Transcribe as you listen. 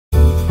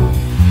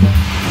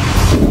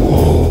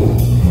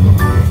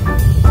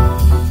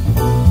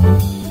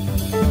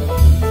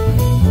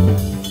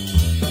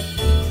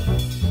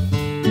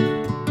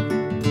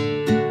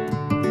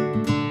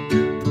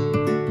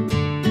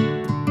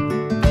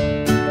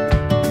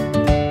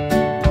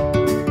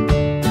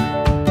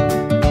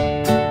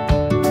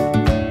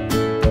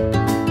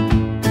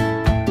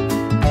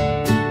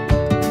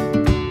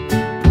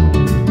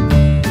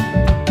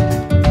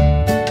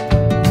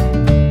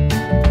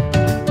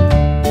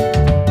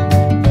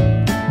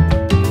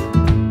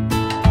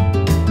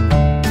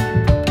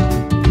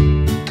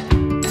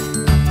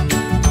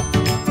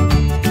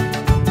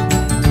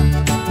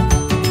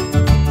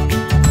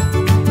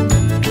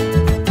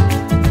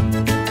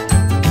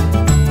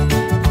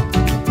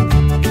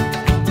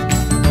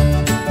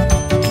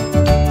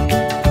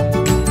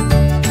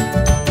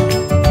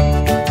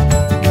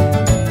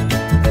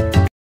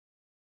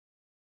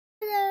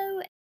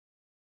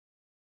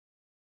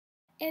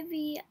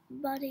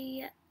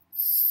everybody.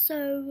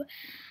 So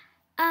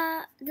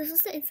this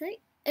is the insert.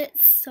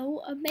 It's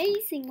so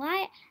amazing,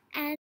 right?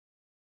 And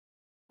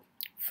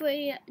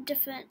 3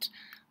 different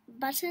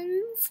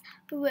buttons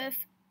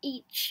with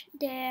each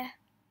their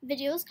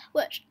videos,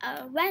 which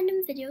are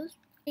random videos.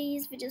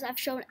 These videos I've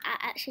shown are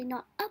actually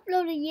not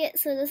uploaded yet,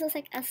 so this is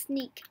like a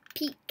sneak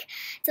peek.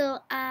 So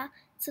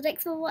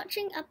thanks for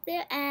watching up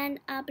there, and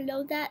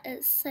below that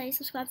it says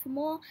subscribe for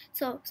more.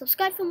 So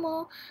subscribe for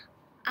more.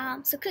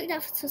 So click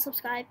that to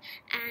subscribe,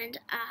 and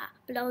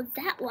below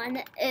that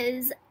one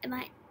is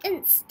my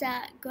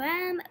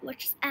Instagram,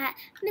 which is at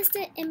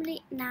Mr.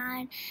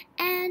 Emily9.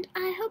 And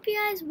I hope you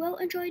guys will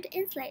enjoy the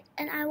Inslate,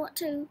 and I want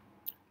to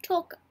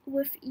talk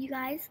with you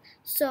guys.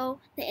 So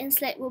the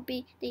Inslate will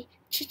be the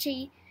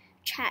chitty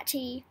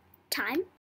chatty time.